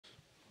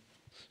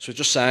So we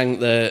just sang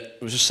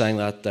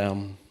that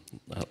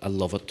I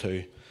love it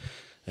too.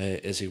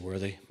 Is he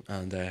worthy?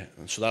 And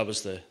so that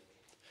was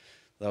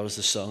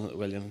the song that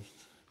William.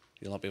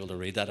 You'll not be able to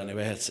read that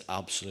anyway. It's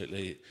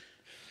absolutely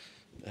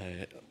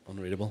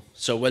unreadable.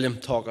 So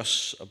William, talk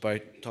us about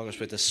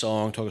this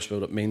song. Talk us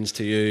about what it means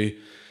to you.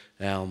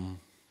 All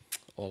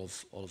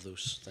of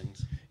those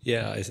things.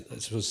 Yeah, I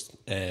suppose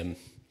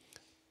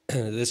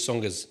this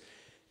song has,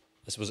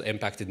 I suppose,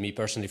 impacted me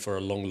personally for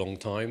a long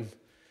time,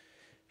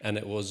 and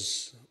it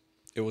was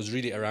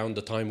really around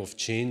the time of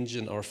change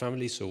in our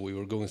family. So we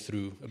were going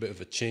through a bit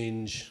of a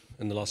change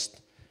in the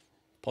last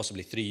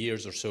possibly 3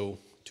 years or so,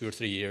 2 or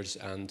 3 years,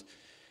 and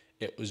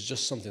it was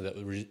just something that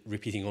was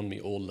repeating on me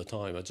all the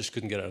time. I just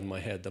couldn't get it out of my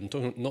head.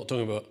 Not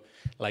talking about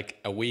like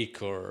a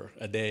week or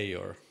a day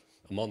or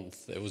a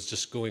month. It was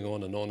just going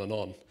on and on and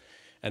on.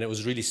 And it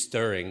was really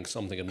stirring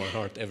something in my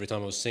heart every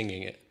time I was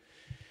singing it.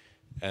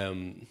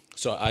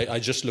 So I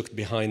just looked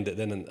behind it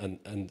then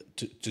and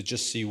to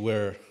just see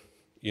where,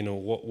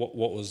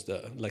 what was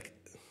the, like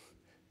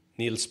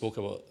Neil spoke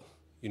about,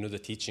 the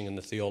teaching and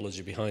the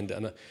theology behind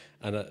it.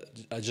 And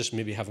I just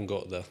maybe haven't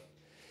got the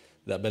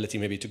ability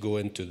maybe to go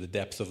into the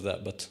depth of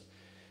that. But,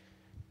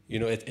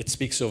 it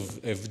speaks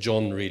of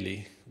John,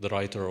 really, the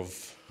writer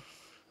of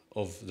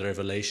the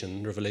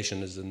Revelation.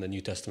 Revelation is in the New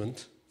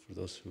Testament, for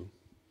those who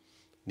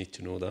need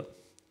to know that,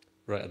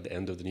 right at the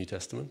end of the New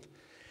Testament.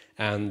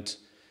 And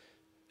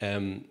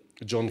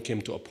John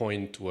came to a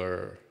point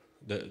where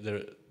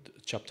the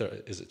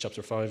chapter, is it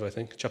chapter 5, I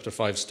think? Chapter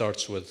 5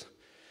 starts with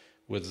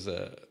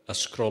a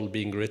scroll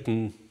being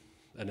written,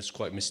 and it's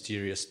quite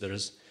mysterious. There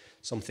is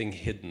something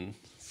hidden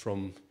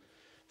from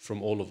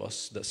all of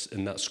us that's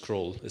in that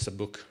scroll. It's a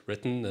book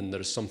written, and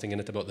there's something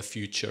in it about the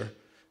future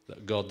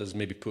that God has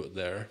maybe put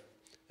there.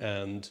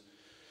 And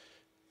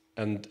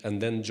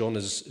then John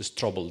is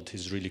troubled.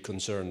 He's really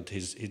concerned.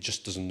 He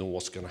just doesn't know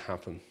what's going to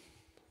happen.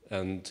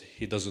 And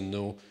he doesn't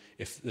know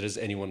if there is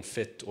anyone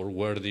fit or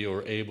worthy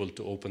or able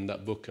to open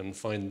that book and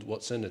find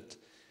what's in it.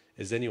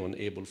 Is anyone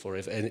able for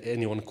it? If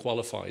anyone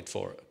qualified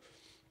for it?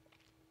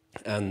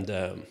 And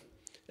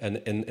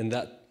in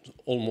that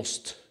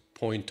almost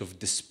point of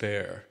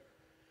despair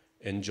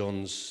in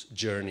John's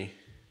journey,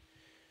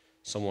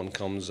 someone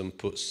comes and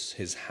puts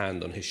his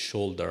hand on his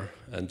shoulder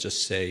and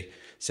just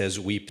says,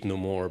 "Weep no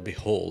more,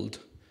 behold,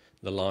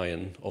 the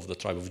Lion of the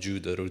tribe of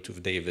Judah, root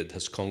of David,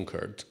 has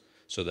conquered,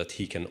 so that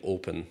he can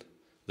open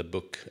the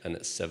book and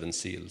its 7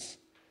 seals."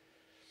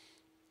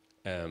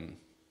 And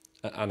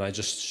I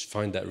just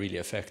find that really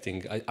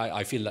affecting.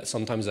 I feel that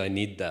sometimes I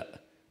need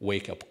that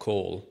wake-up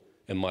call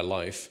in my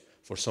life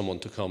for someone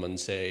to come and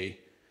say,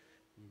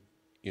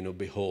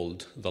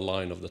 behold, the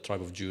Lion of the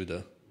tribe of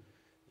Judah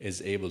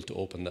is able to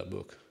open that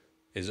book,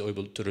 is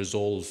able to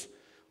resolve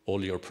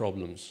all your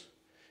problems.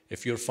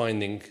 If you're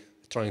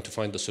trying to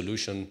find a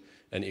solution,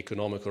 an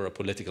economic or a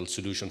political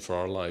solution for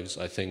our lives,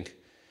 I think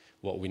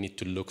what we need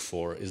to look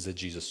for is the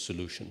Jesus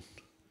solution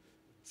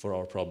for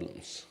our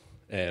problems.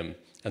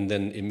 And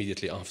then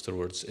immediately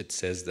afterwards, it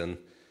says then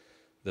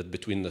that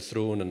between the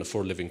throne and the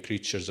 4 living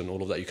creatures and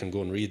all of that, you can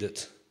go and read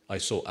it. I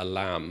saw a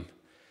lamb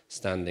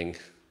standing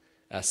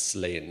as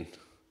slain.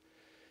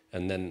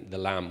 And then the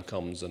lamb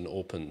comes and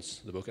opens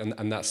the book.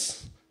 And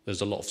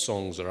there's a lot of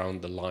songs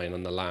around the lion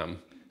and the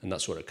lamb, and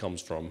that's where it comes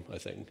from, I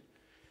think.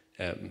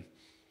 And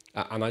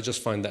I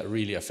just find that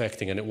really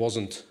affecting. And it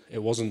wasn't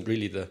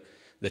really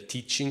the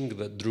teaching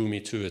that drew me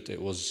to it. It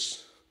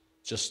was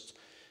just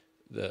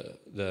the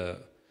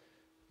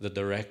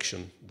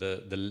direction,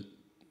 the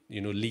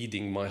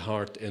leading my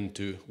heart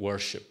into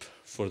worship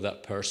for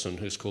that person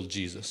who's called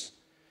Jesus.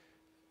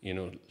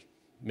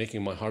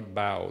 Making my heart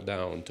bow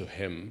down to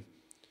him,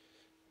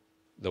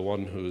 the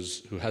one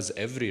who has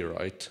every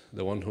right,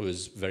 the one who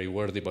is very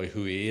worthy by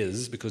who he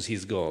is, because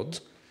he's God,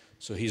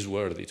 so he's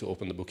worthy to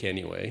open the book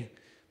anyway.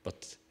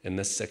 But in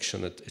this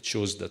section, it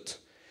shows that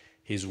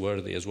he's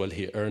worthy as well.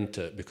 He earned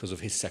it because of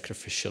his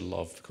sacrificial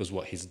love, because of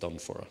what he's done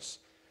for us.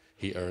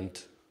 He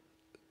earned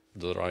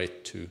the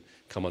right to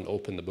come and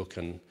open the book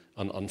and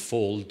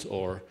unfold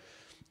or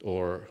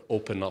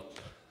open up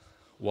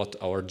what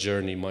our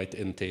journey might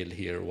entail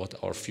here, what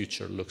our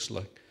future looks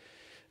like.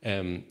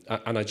 And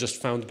I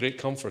just found great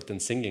comfort in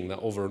singing that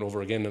over and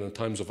over again in the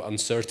times of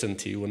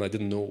uncertainty when I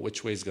didn't know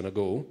which way it's going to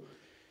go.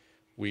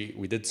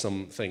 We did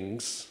some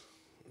things.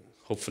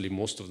 Hopefully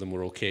most of them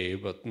were okay,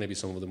 but maybe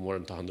some of them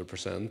weren't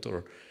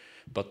 100%.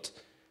 But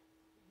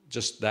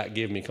just that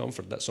gave me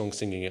comfort, that song,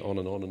 singing it on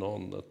and on and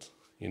on, that,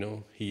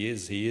 he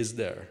is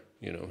there.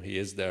 He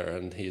is there,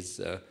 and he's,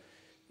 there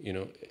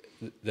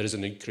is a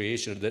new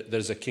creation.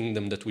 There's a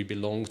kingdom that we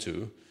belong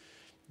to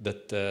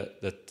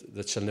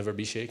that shall never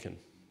be shaken.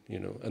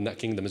 And that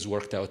kingdom is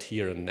worked out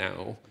here and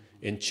now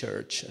in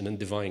church and in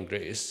divine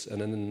grace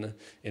and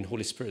in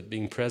Holy Spirit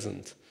being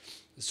present.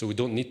 So we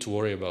don't need to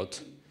worry about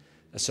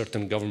a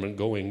certain government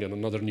going and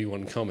another new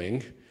one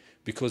coming,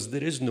 because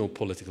there is no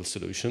political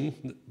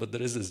solution, but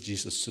there is this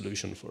Jesus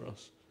solution for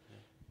us.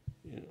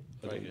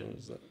 Very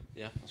good.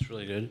 Yeah, that's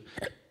really good.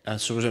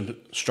 So I was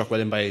struck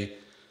with him by,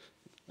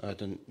 I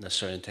didn't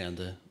necessarily intend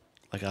to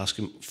like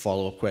asking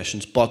follow-up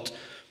questions. But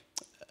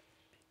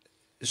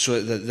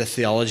so the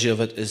theology of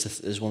it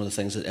is one of the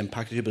things that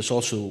impacted you, but it's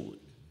also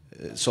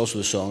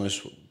the song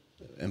is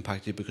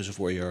impacted you because of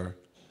where you're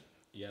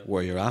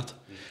at.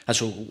 And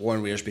so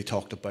Warren Wiersbe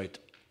talked about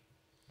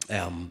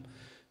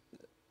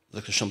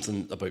like there's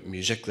something about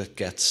music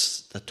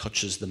that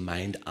touches the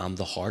mind and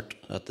the heart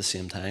at the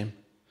same time,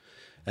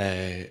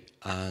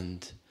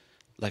 and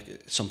like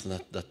something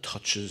that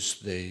touches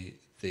the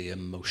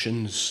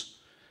emotions,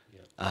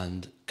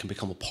 and can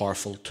become a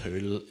powerful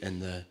tool in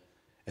the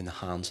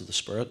hands of the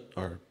Spirit,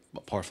 or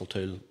a powerful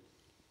tool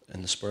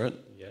in the Spirit.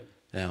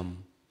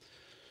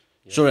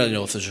 So I don't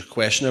know if there's a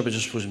question there, but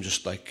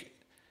just like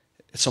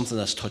it's something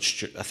that's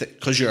touched you. I think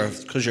because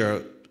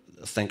you're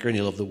a thinker and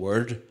you love the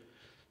Word,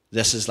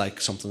 this is like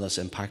something that's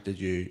impacted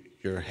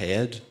your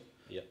head.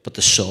 But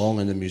the song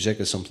and the music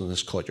is something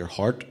that's caught your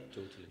heart.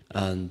 Totally.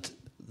 And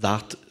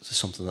that is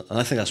something and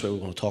I think that's why we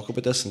want to talk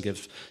about this and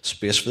give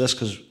space for this,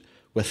 because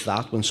with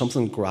that, when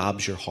something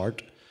grabs your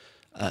heart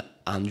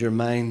and your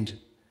mind,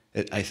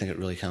 I think it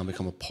really can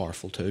become a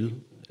powerful tool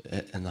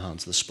in the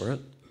hands of the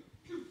Spirit.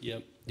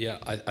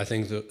 I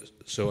think that.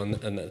 So,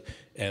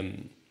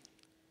 and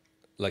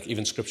like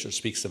even Scripture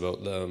speaks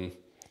about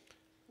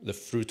the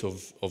fruit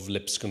of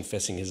lips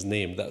confessing His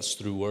name. That's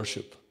through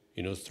worship,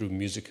 through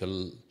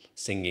musical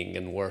singing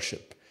and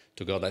worship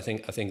to God. I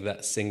think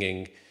that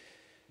singing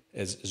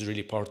is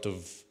really part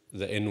of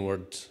the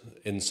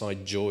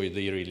inside joy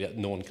that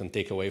no one can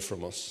take away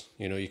from us.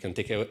 You can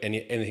take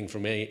anything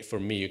from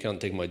me. You can't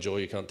take my joy.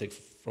 You can't take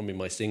from me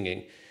my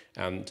singing.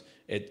 And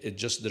it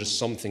just, there's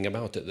something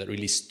about it that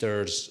really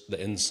stirs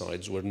the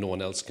insides where no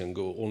one else can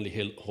go.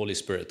 Only Holy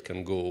Spirit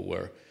can go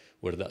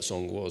where that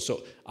song was.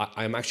 So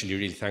I'm actually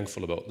really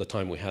thankful about the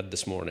time we had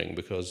this morning,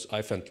 because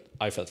I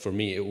felt for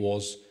me it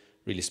was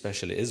really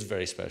special. It is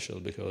very special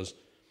because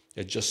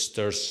it just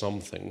stirs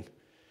something.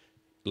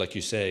 Like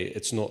you say,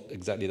 it's not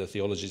exactly the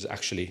theology. It's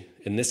actually,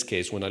 in this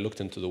case, when I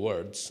looked into the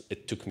words,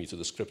 it took me to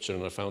the Scripture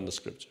and I found the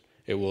Scripture.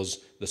 It was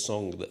the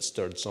song that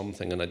stirred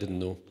something and I didn't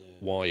know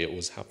why it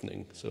was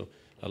happening. So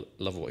I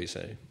love what you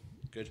say.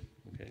 Good.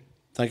 Okay.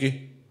 Thank you.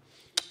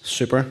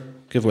 Super.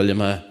 Give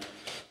William a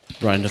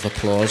round of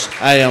applause.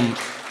 And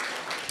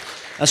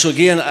so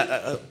again,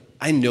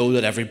 I know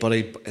that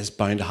everybody is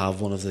bound to have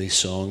one of these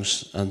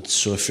songs, and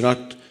so if you're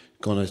not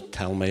going to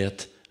tell me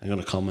it, I'm going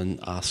to come and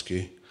ask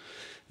you.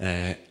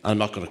 I'm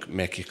not going to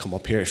make you come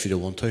up here if you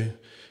don't want to,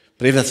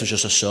 but even if there's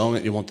just a song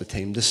that you want the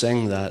team to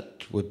sing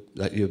that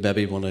you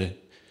maybe want to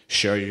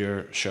share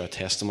a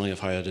testimony of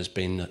how it has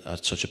been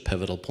at such a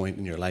pivotal point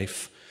in your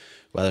life,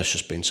 whether it's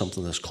just been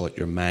something that's caught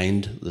your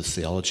mind, the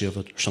theology of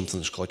it, or something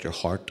that's caught your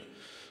heart,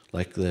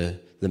 like the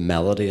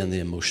melody and the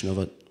emotion of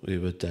it. We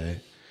would,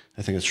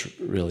 I think it's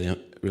really,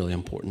 really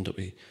important that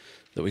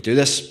we do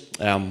this.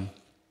 One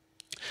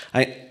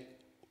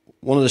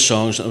of the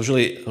songs, I was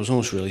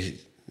almost really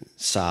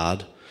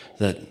sad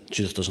that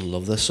Judith doesn't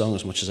love this song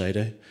as much as I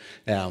do,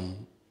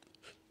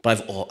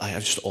 but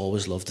I've just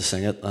always loved to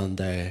sing it, and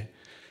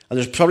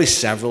there's probably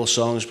several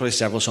songs,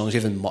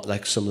 even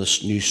like some of the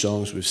new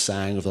songs we've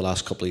sang over the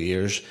last couple of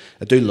years.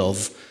 I do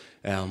love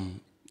a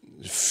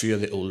few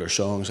of the older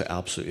songs. I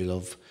absolutely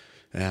love.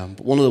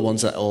 But one of the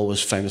ones that I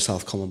always find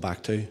myself coming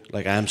back to,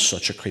 like I am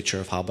such a creature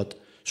of habit.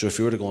 So if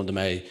you were to go onto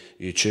my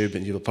YouTube,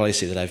 and you would probably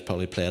see that I've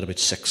probably played about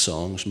 6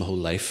 songs my whole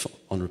life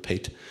on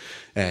repeat.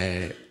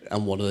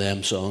 And one of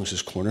them songs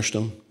is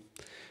Cornerstone.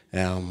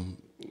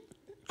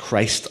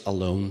 Christ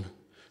alone,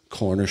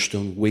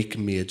 cornerstone, weak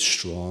made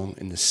strong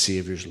in the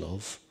Saviour's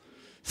love.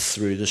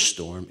 Through the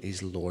storm,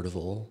 He's Lord of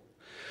all.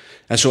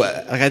 And so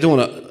I don't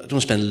want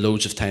to spend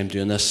loads of time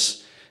doing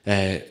this,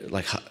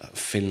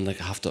 feeling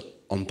like I have to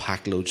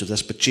unpack loads of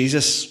this. But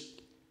Jesus,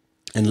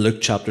 in Luke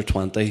chapter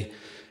 20,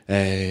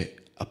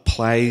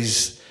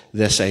 applies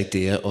this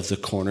idea of the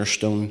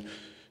cornerstone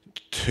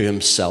to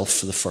Himself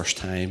for the first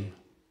time.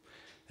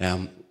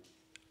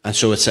 And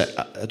so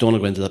I don't want to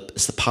go into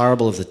it's the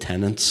parable of the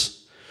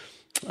tenants,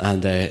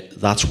 and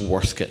that's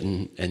worth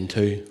getting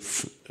into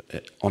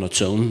on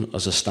its own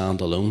as a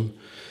standalone.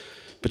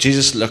 But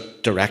Jesus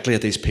looked directly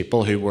at these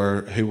people who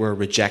were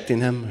rejecting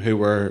Him, who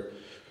were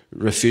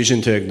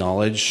refusing to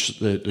acknowledge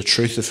the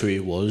truth of who He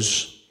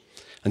was.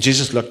 And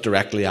Jesus looked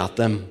directly at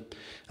them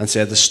and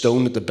said, the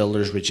stone that the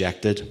builders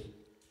rejected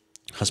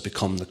has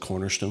become the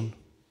cornerstone.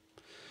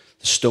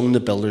 The stone the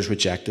builders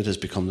rejected has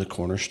become the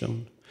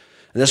cornerstone.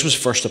 And this was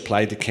first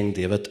applied to King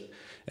David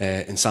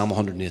in Psalm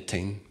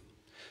 118.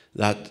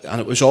 And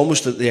it was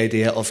almost the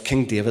idea of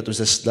King David was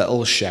this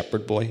little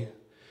shepherd boy.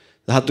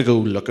 They had to go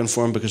looking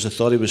for him because they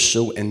thought he was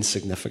so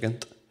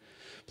insignificant.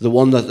 The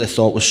one that they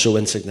thought was so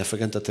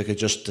insignificant that they could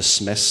just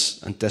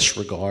dismiss and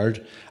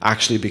disregard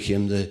actually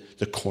became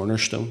the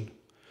cornerstone.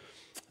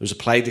 It was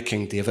applied to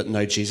King David, and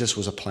now Jesus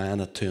was applying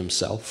it to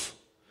Himself.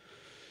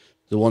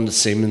 The one that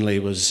seemingly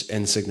was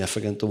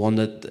insignificant, the one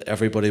that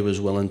everybody was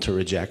willing to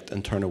reject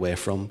and turn away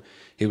from,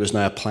 He was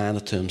now applying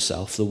it to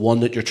Himself. The one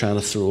that you're trying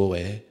to throw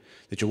away,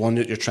 the one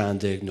that you're trying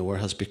to ignore,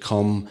 has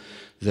become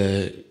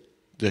the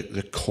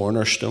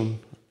cornerstone.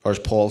 Or as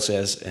Paul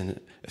says in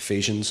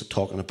Ephesians,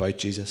 talking about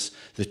Jesus,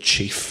 the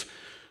chief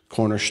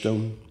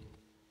cornerstone.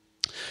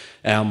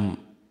 And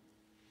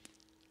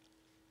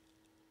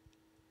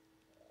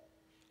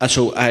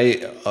so I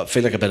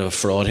feel like a bit of a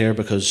fraud here,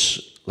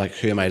 because like,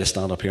 who am I to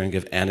stand up here and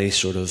give any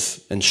sort of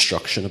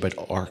instruction about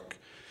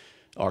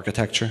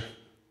architecture?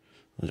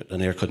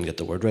 And I couldn't get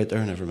the word right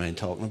there, never mind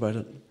talking about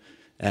it.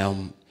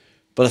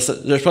 But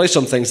there's probably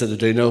some things that I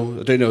do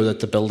know. I do know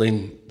that the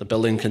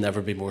building can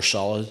never be more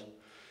solid.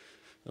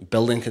 A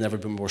building can never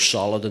be more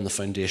solid than the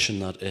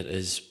foundation that it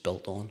is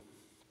built on.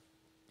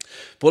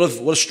 But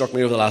what has struck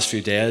me over the last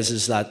few days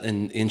is that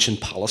in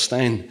ancient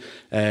Palestine,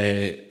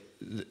 the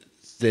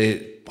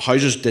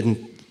houses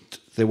didn't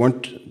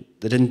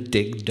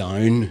dig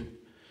down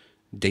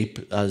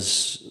deep,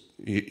 as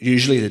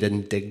usually they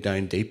didn't dig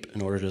down deep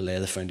in order to lay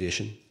the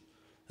foundation.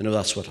 I know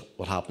that's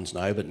what happens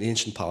now, but in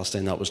ancient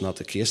Palestine that was not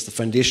the case. The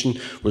foundation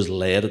was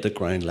laid at the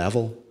ground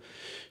level.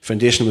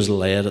 Foundation was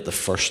laid at the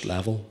first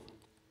level.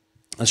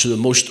 And so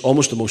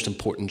almost the most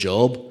important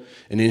job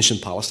in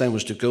ancient Palestine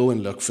was to go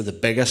and look for the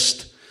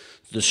biggest,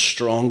 the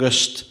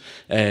strongest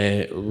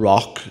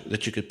rock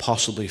that you could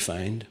possibly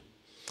find.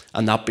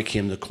 And that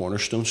became the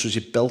cornerstone. So as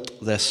you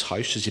built this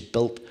house, as you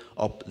built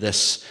up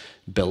this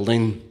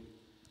building,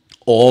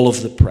 all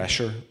of the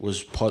pressure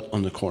was put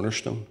on the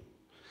cornerstone.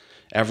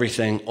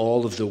 Everything,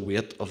 all of the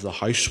weight of the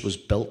house was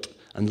built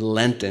and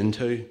lent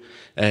into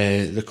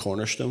the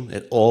cornerstone.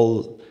 It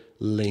all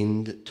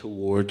leaned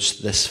towards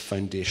this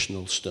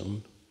foundational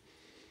stone.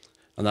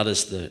 And that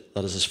is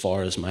as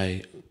far as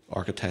my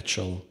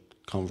architectural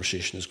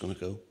conversation is going to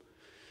go.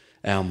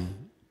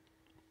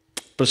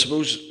 But I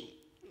suppose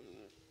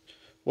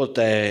what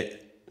did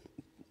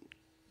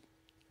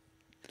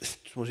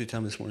you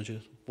tell me this morning,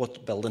 Judith?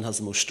 What building has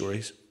the most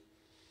stories?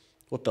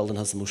 What building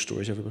has the most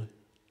stories, everybody?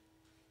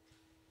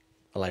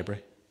 A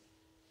library.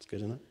 It's good,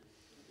 isn't it?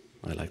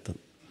 I like that.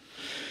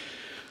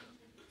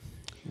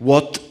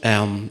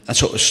 And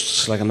so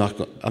it's like I'm not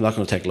going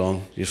to take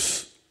long.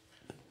 You've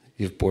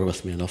bored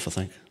with me enough, I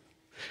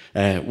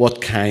think.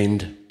 What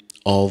kind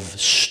of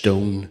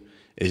stone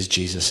is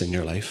Jesus in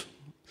your life?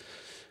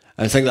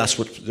 And I think that's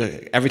what,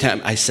 every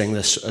time I sing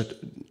this,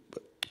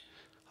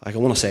 I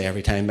want to say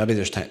every time, maybe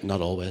there's time, not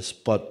always,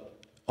 but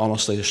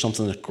honestly, there's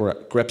something that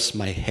grips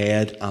my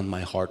head and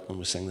my heart when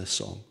we sing this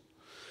song.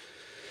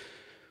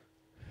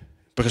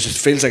 Because it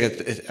feels like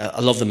I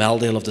love the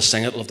melody, I love to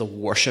sing it, I love the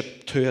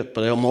worship to it,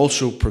 but I'm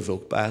also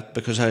provoked by it,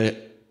 because I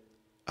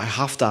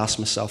have to ask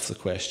myself the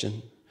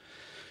question,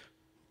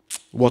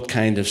 what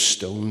kind of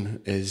stone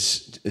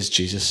is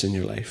Jesus in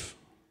your life?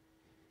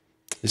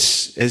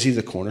 Is he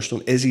the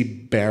cornerstone? Is he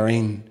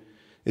bearing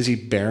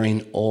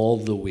all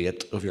the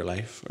weight of your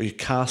life? Are you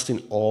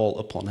casting all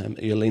upon him?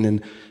 Are you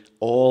leaning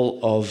all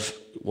of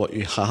what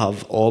you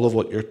have, all of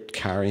what you're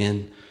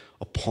carrying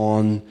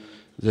upon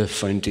the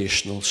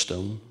foundational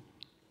stone?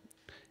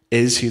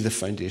 Is he the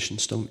foundation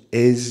stone?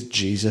 Is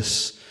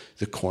Jesus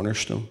the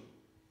cornerstone?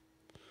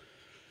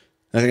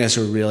 I think that's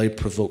a really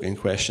provoking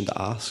question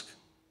to ask.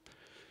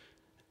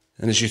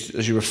 And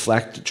as you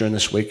reflect during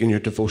this week in your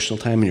devotional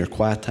time, in your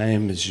quiet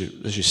time, as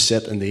you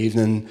sit in the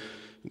evening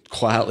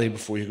quietly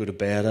before you go to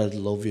bed, I'd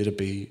love you to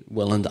be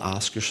willing to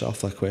ask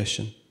yourself that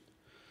question.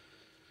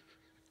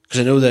 Because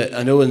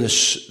I know in the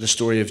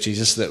story of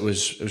Jesus that it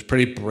was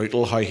pretty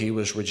brutal how he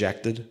was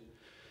rejected.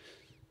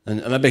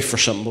 And maybe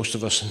for most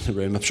of us in the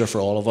room, I'm sure for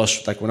all of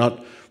us, like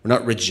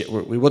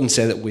we wouldn't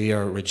say that we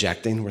are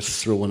rejecting, we're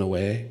throwing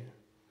away.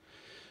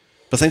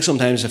 But I think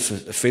sometimes if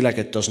I feel like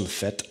it doesn't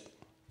fit,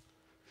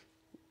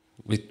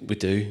 we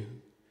do. It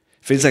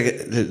feels like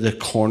the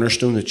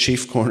cornerstone, the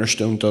chief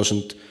cornerstone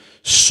doesn't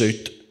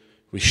suit,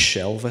 we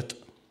shelve it.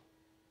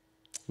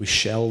 We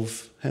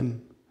shelve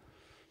him.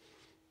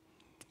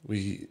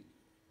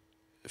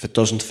 If it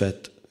doesn't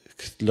fit, it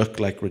could look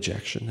like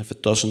rejection. If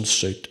it doesn't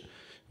suit,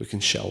 we can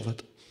shelve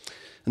it.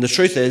 And the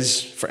truth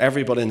is, for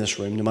everybody in this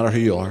room, no matter who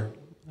you are,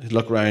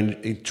 look around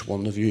each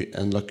one of you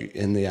and look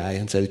in the eye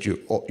and say that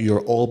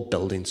you're all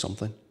building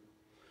something.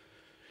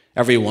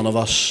 Every one of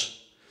us,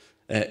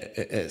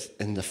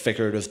 in the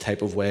figurative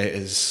type of way,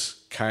 is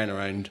carrying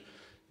around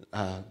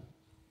a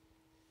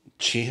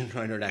chain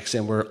around our neck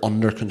saying we're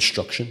under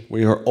construction.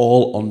 We are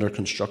all under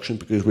construction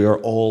because we are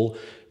all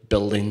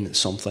building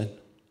something.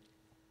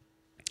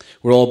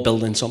 We're all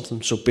building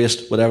something. So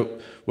based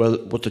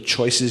what the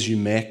choices you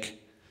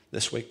make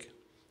this week,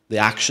 the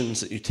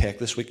actions that you take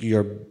this week,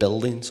 you're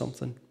building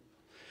something.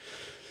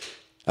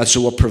 And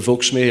so what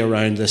provokes me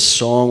around this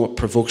song, what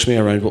provokes me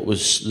around what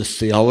was the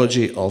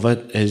theology of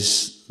it,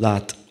 is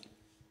that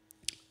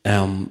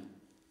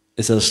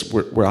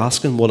we're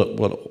asking what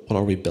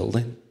are we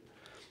building?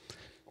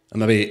 And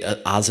maybe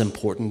as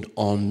important,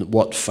 on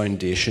what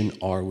foundation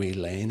are we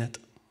laying it?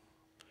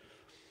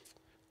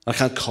 I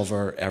can't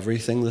cover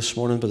everything this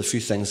morning, but a few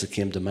things that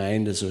came to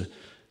mind as I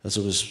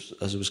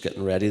was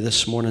getting ready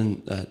this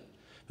morning.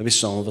 Maybe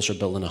some of us are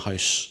building a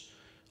house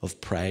of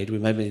pride. We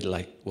maybe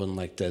wouldn't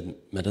like to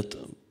admit it,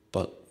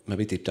 but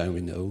maybe deep down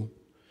we know.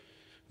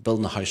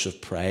 Building a house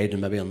of pride,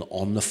 and maybe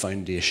on the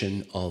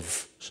foundation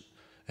of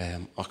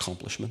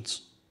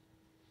accomplishments.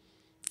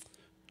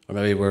 Or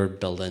maybe we're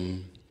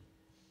building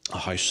a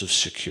house of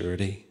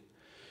security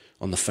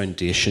on the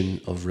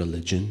foundation of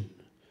religion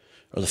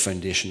or the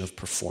foundation of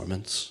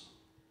performance.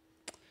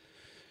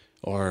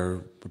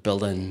 Or we're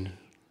building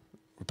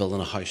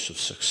a house of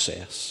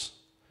success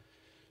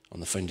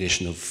on the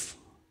foundation of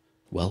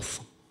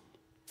wealth.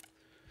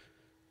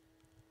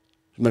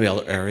 Maybe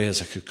other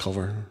areas I could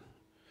cover.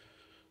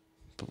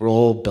 But we're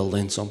all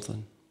building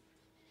something.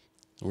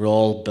 We're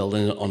all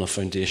building it on a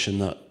foundation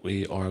that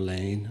we are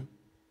laying.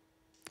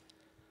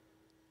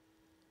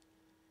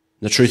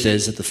 The truth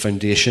is that the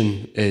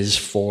foundation is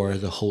for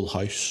the whole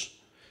house.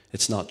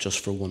 It's not just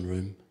for one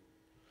room.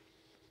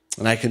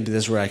 And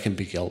this is where I can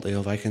be guilty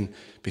of. I can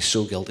be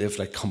so guilty of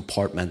like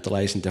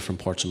compartmentalizing different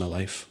parts of my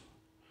life.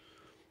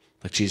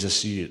 Like,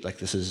 Jesus,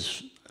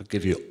 I'll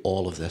give you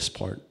all of this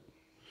part.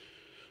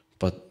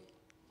 But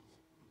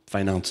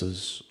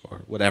finances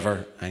or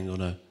whatever, I'm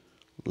gonna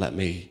let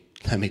me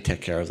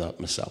take care of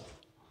that myself.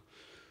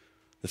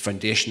 The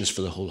foundation is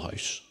for the whole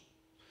house.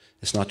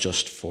 It's not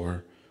just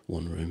for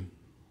one room.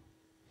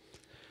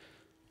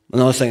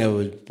 Another thing I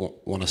would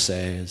want to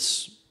say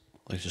is,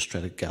 I just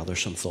try to gather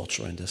some thoughts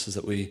around this, is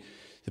that we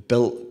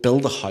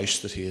build a house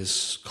that he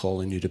is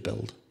calling you to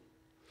build.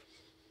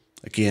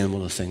 Again,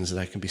 one of the things that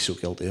I can be so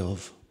guilty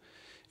of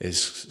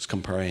is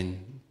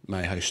comparing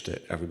my house to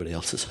everybody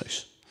else's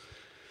house.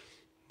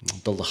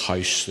 Build a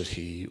house that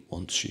he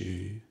wants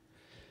you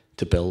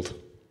to build.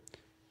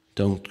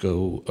 Don't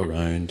go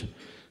around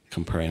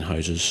comparing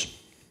houses.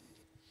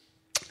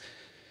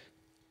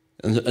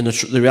 And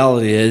the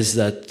reality is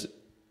that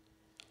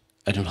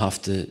I don't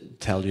have to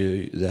tell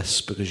you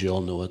this because you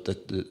all know it,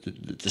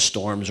 that the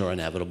storms are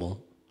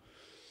inevitable.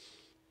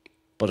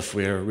 But if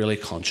we're really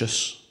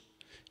conscious,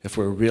 if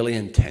we're really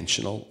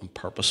intentional and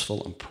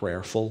purposeful and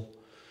prayerful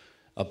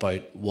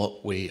about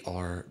what we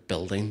are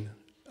building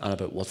and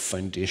about what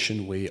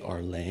foundation we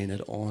are laying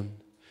it on,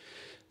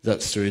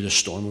 that through the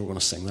storm, we're going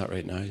to sing that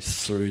right now,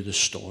 through the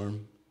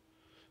storm,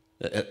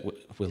 it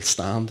will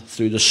stand.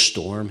 Through the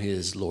storm, he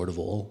is Lord of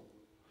all.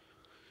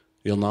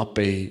 It'll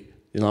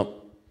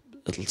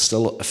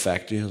still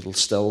affect you. You'll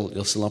still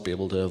not be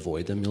able to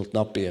avoid them. You'll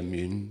not be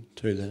immune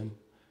to them.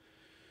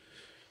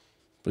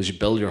 But as you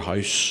build your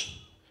house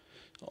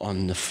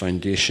on the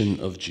foundation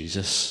of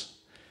Jesus,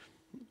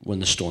 when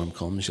the storm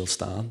comes, you'll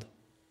stand.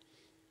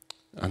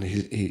 And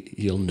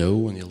you'll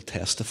know and you'll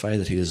testify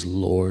that he is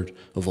Lord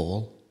of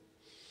all.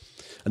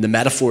 And the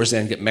metaphors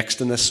then get mixed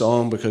in this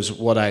song, because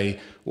what I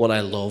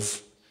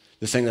love,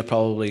 the thing that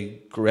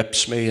probably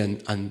grips me,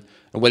 and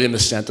William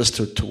has sent us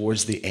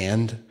towards the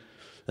end.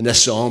 And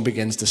this song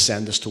begins to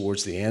send us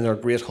towards the end, our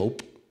great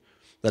hope,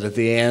 that at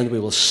the end we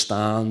will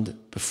stand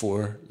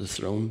before the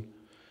throne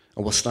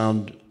and we'll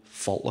stand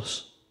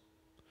faultless.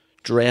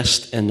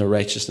 Dressed in the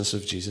righteousness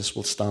of Jesus,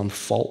 we'll stand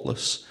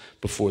faultless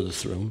before the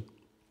throne.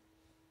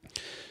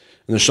 And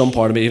there's some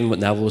part of me, even what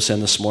Neville was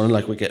saying this morning,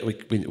 like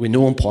we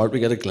know in part, we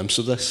get a glimpse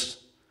of this.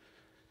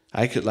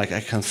 I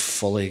can't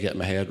fully get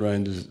my head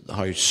around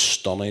how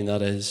stunning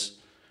that is,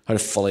 how to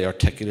fully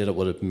articulate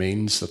what it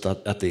means that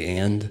at the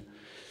end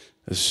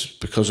is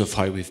because of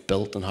how we've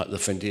built and how the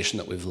foundation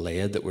that we've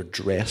laid, that we're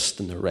dressed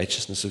in the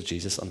righteousness of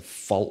Jesus and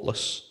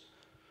faultless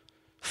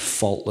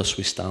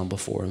we stand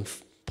before him.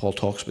 Paul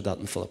talks about that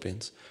in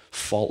Philippians.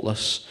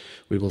 Faultless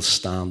we will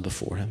stand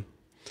before him.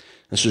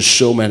 And so there's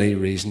so many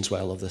reasons why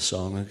I love this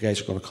song. And the guys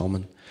are going to come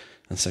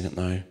and sing it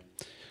now.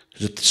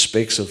 Because it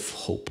speaks of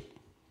hope.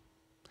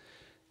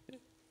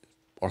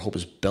 Our hope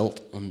is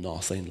built on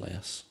nothing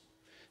less.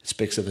 It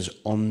speaks of his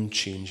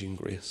unchanging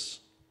grace.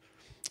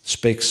 It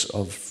speaks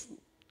of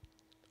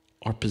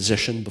our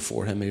position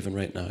before him even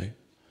right now.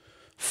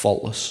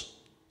 Faultless.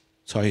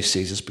 It's how he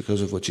sees us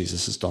because of what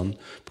Jesus has done,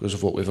 because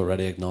of what we've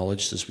already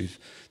acknowledged as we've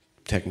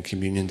taken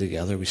communion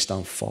together. We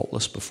stand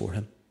faultless before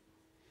him.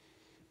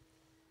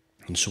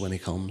 And so when he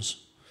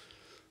comes,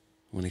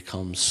 we'll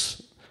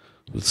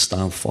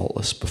stand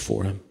faultless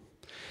before him.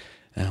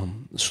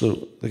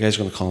 So the guys are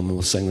going to come and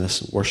we'll sing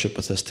this, worship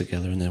with us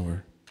together, and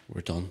then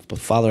we're done. But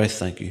Father, I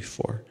thank you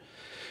for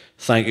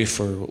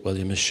what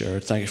William has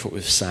shared. Thank you for what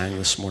we've sang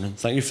this morning.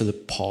 Thank you for the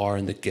power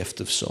and the gift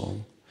of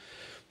song.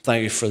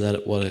 Thank you for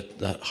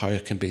that how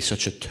it can be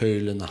such a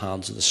tool in the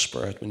hands of the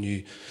Spirit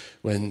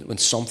when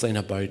something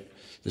about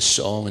the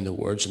song and the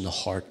words and the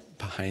heart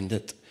behind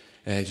it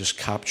just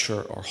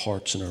capture our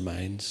hearts and our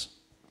minds,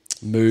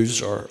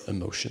 moves our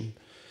emotion,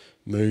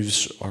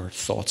 moves our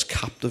thoughts,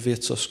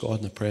 captivates us, God.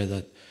 And I pray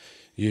that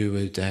you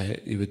would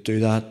do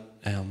that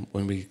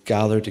when we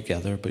gather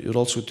together, but you would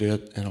also do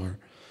it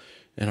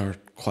in our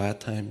quiet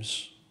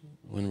times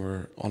when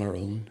we're on our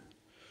own.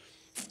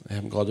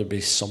 God, there'd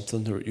be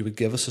something that you would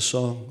give us a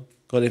song.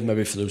 God, even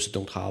maybe for those who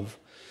don't have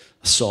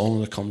a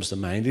song that comes to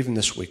mind, even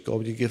this week, God,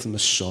 would you give them a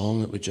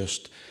song that would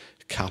just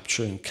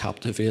capture and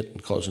captivate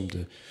and cause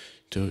them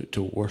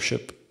to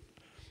worship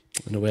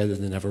in a way that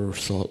they never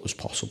thought was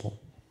possible.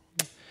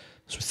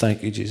 So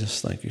thank you,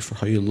 Jesus. Thank you for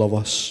how you love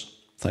us.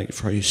 Thank you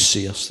for how you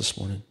see us this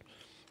morning.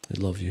 I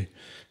love you.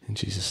 In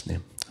Jesus'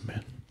 name,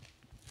 amen.